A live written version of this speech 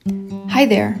Hi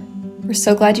there. We're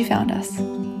so glad you found us.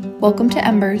 Welcome to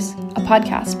Embers, a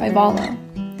podcast by Valo.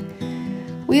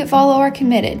 We at Valo are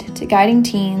committed to guiding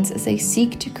teens as they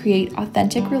seek to create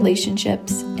authentic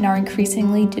relationships in our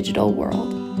increasingly digital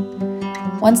world.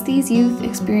 Once these youth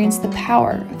experience the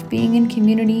power of being in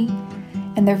community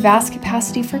and their vast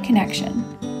capacity for connection,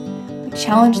 we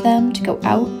challenge them to go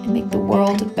out and make the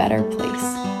world a better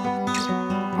place.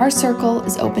 Our circle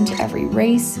is open to every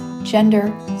race,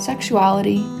 gender,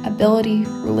 sexuality, ability,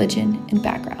 religion, and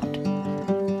background.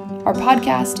 Our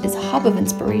podcast is a hub of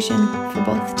inspiration for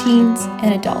both teens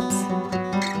and adults.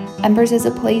 Embers is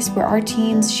a place where our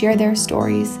teens share their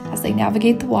stories as they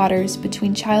navigate the waters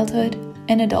between childhood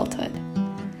and adulthood.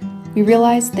 We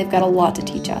realize they've got a lot to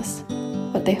teach us.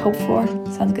 What they hope for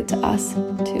sounds good to us,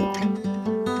 too.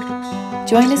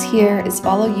 Join us here as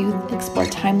Valo youth explore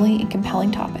timely and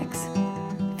compelling topics,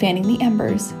 fanning the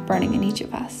embers burning in each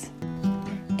of us.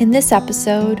 In this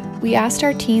episode, we asked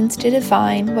our teens to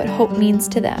define what hope means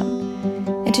to them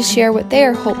and to share what they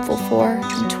are hopeful for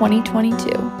in 2022.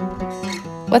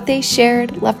 What they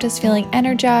shared left us feeling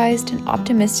energized and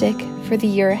optimistic for the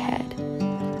year ahead.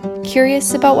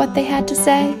 Curious about what they had to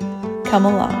say? Come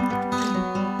along.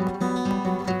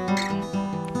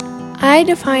 I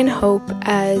define hope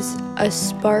as a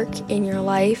spark in your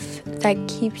life that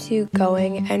keeps you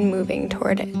going and moving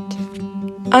toward it.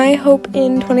 I hope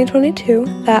in 2022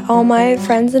 that all my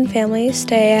friends and family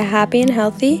stay happy and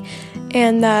healthy,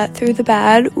 and that through the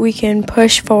bad we can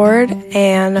push forward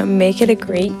and make it a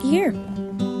great year.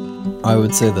 I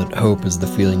would say that hope is the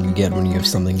feeling you get when you have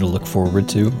something to look forward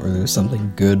to or there's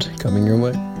something good coming your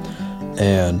way.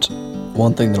 And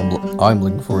one thing that I'm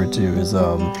looking forward to is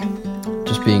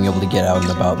just being able to get out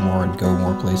and about more and go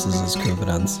more places as COVID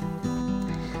ends.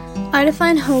 I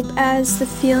define hope as the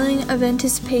feeling of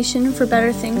anticipation for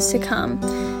better things to come.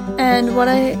 And what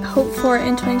I hope for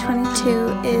in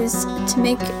 2022 is to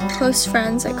make close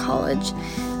friends at college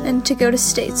and to go to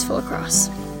states full lacrosse.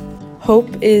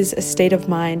 Hope is a state of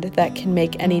mind that can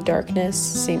make any darkness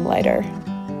seem lighter.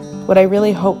 What I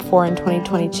really hope for in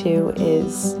 2022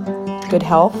 is good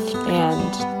health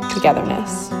and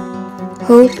togetherness.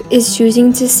 Hope is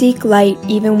choosing to seek light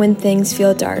even when things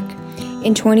feel dark.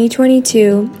 In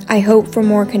 2022, I hope for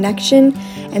more connection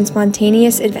and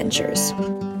spontaneous adventures.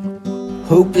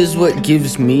 Hope is what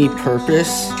gives me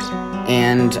purpose,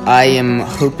 and I am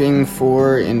hoping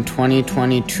for in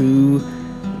 2022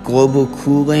 global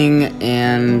cooling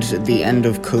and the end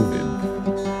of COVID.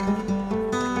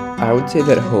 I would say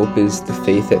that hope is the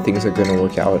faith that things are going to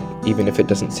work out, even if it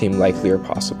doesn't seem likely or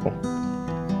possible.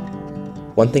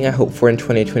 One thing I hope for in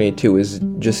 2022 is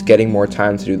just getting more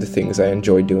time to do the things I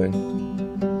enjoy doing.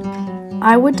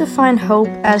 I would define hope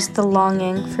as the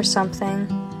longing for something.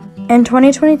 In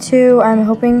 2022, I'm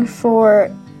hoping for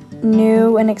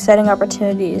new and exciting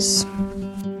opportunities.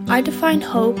 I define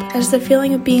hope as the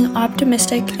feeling of being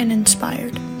optimistic and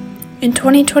inspired. In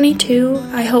 2022,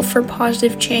 I hope for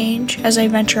positive change as I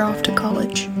venture off to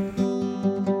college.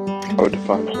 I would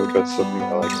define hope as something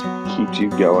that keeps you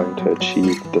going to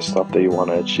achieve the stuff that you want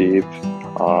to achieve.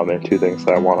 And two things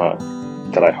that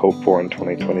I hope for in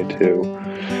 2022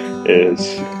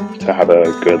 is to have a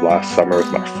good last summer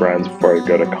with my friends before I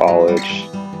go to college,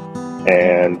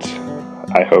 and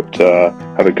I hope to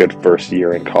have a good first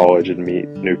year in college and meet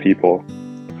new people.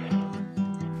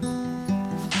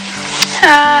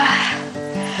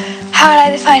 How would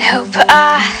I define hope?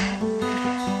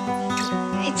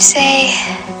 I'd say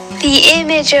the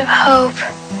image of hope,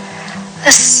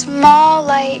 a small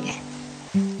light,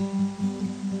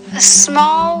 a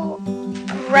small,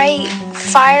 bright,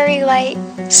 fiery light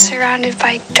surrounded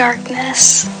by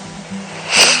darkness,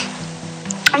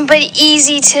 but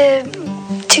easy to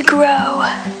grow.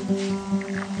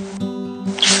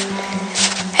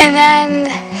 And then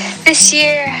this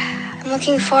year, I'm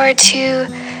looking forward to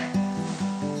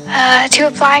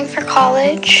applying for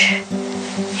college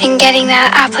and getting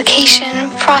that application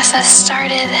process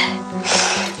started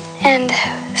and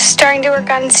starting to work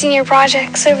on senior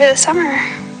projects over the summer.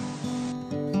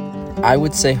 I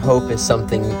would say hope is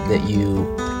something that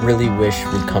you really wish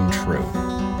would come true.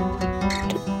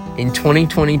 In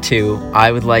 2022,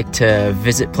 I would like to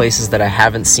visit places that I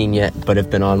haven't seen yet but have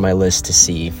been on my list to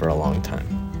see for a long time.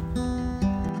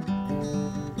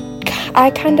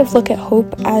 I kind of look at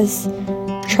hope as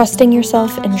trusting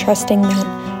yourself and trusting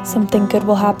that something good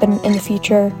will happen in the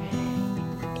future,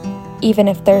 even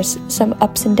if there's some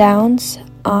ups and downs.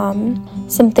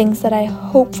 Some things that I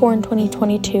hope for in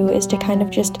 2022 is to kind of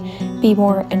just be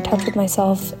more in touch with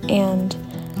myself and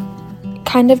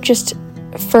kind of just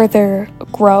further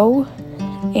grow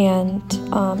and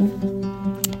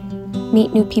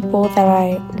meet new people that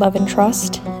I love and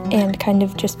trust, and kind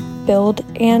of just build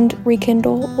and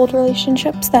rekindle old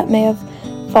relationships that may have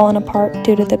fallen apart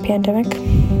due to the pandemic.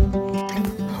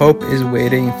 Hope is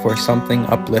waiting for something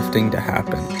uplifting to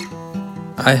happen.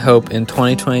 I hope in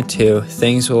 2022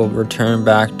 things will return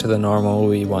back to the normal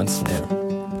we once knew.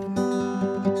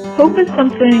 Hope is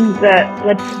something that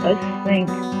lets us think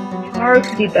tomorrow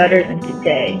could be better than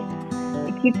today.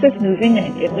 It keeps us moving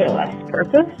and it gives our lives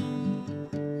purpose.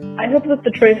 I hope that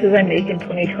the choices I make in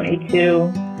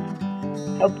 2022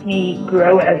 help me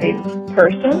grow as a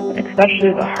person,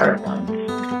 especially the hard ones.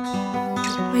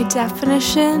 My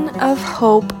definition of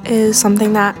hope is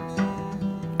something that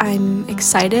I'm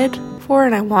excited for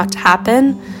and I want to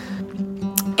happen.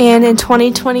 And in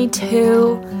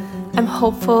 2022, I'm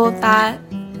hopeful that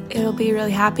it'll be a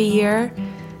really happy year,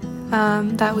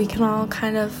 that we can all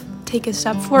kind of take a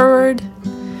step forward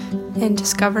and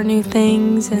discover new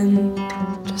things and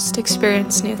just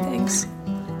experience new things.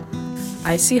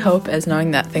 I see hope as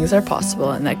knowing that things are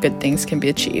possible and that good things can be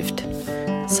achieved.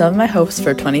 Some of my hopes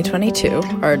for 2022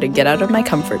 are to get out of my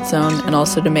comfort zone and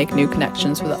also to make new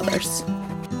connections with others.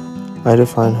 I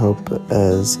define hope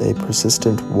as a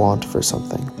persistent want for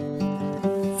something.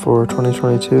 For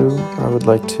 2022, I would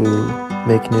like to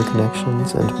make new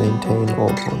connections and maintain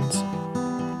old ones.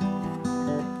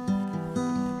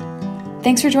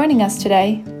 Thanks for joining us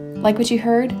today. Like what you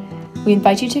heard? We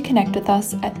invite you to connect with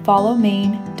us at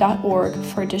followmaine.org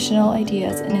for additional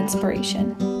ideas and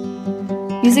inspiration.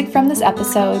 Music from this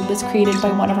episode was created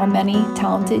by one of our many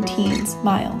talented teens,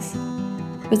 Miles.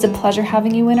 It was a pleasure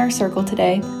having you in our circle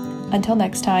today. Until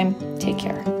next time, take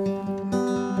care.